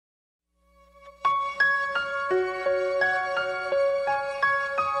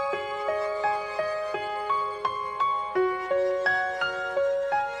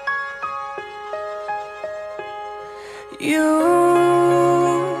You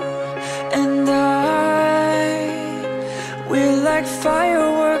and we're like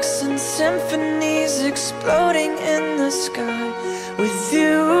fireworks and symphonies exploding in the sky. With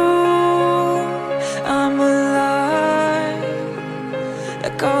you, I'm alive.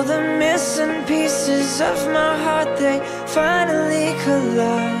 Like all the missing pieces of my heart, they finally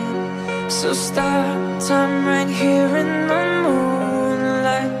collide. So stop time right here in the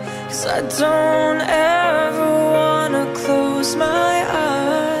moonlight, 'cause I don't ever wanna close my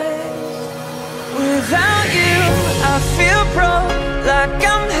eyes. Without you, I feel broke, like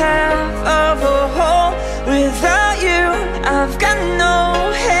I'm half of a whole. Without you, I've got no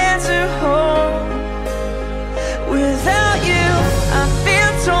hand to hold. Without you, I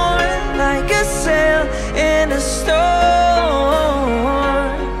feel torn like a sail in a storm.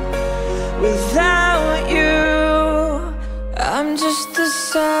 Without you, I'm just a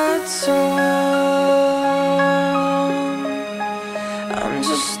sad song. I'm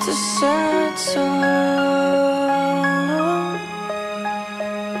just a sad song.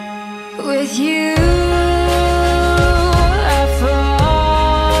 With you, I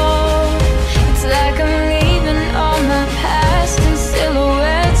fall. It's like I'm leaving all my past in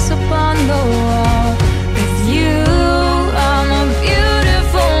silhouettes upon the wall. With you, I'm a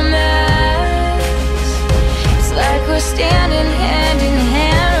beautiful mess. It's like we're standing hand in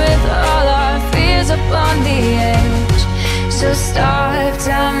hand with all our fears upon the edge. So stop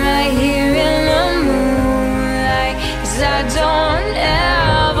time right here in the moonlight, 'cause I don't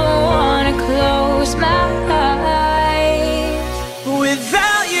ever wanna close my eyes.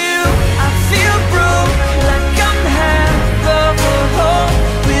 Without you, I feel broke, like I'm half of a whole.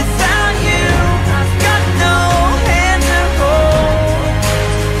 Without you, I've got no hand to hold.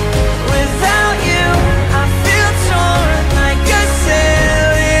 Without you, I feel torn like a sail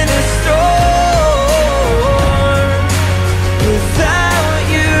in a storm. Without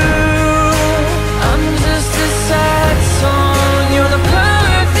you, I'm just a sad song. You're the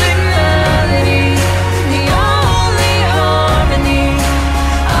perfect melody, the only harmony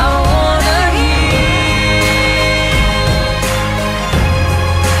I wanna hear.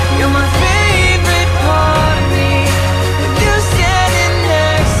 You're my favorite part of me. With you standing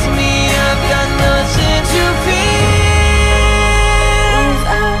next to me, I've got nothing to fear.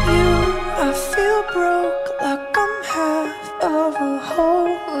 Without you, I feel broke, like I'm half of a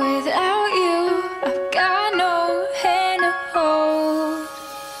whole. Without you, I've got no hand to hold.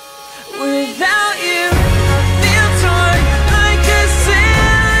 Without you, I feel torn like a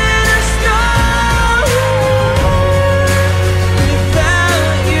sail in a storm.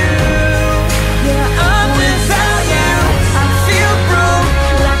 Without you, yeah, I'm without you. I feel broke,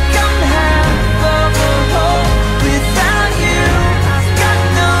 like I'm half of a whole. Without you, I've got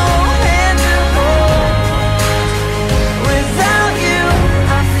no hand to hold. Without you,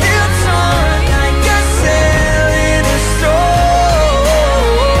 I feel torn like a sail in a storm.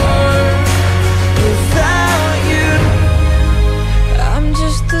 Without you, I'm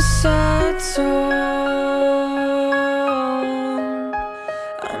just a sad song.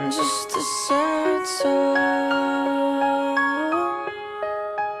 I'm just a sad song.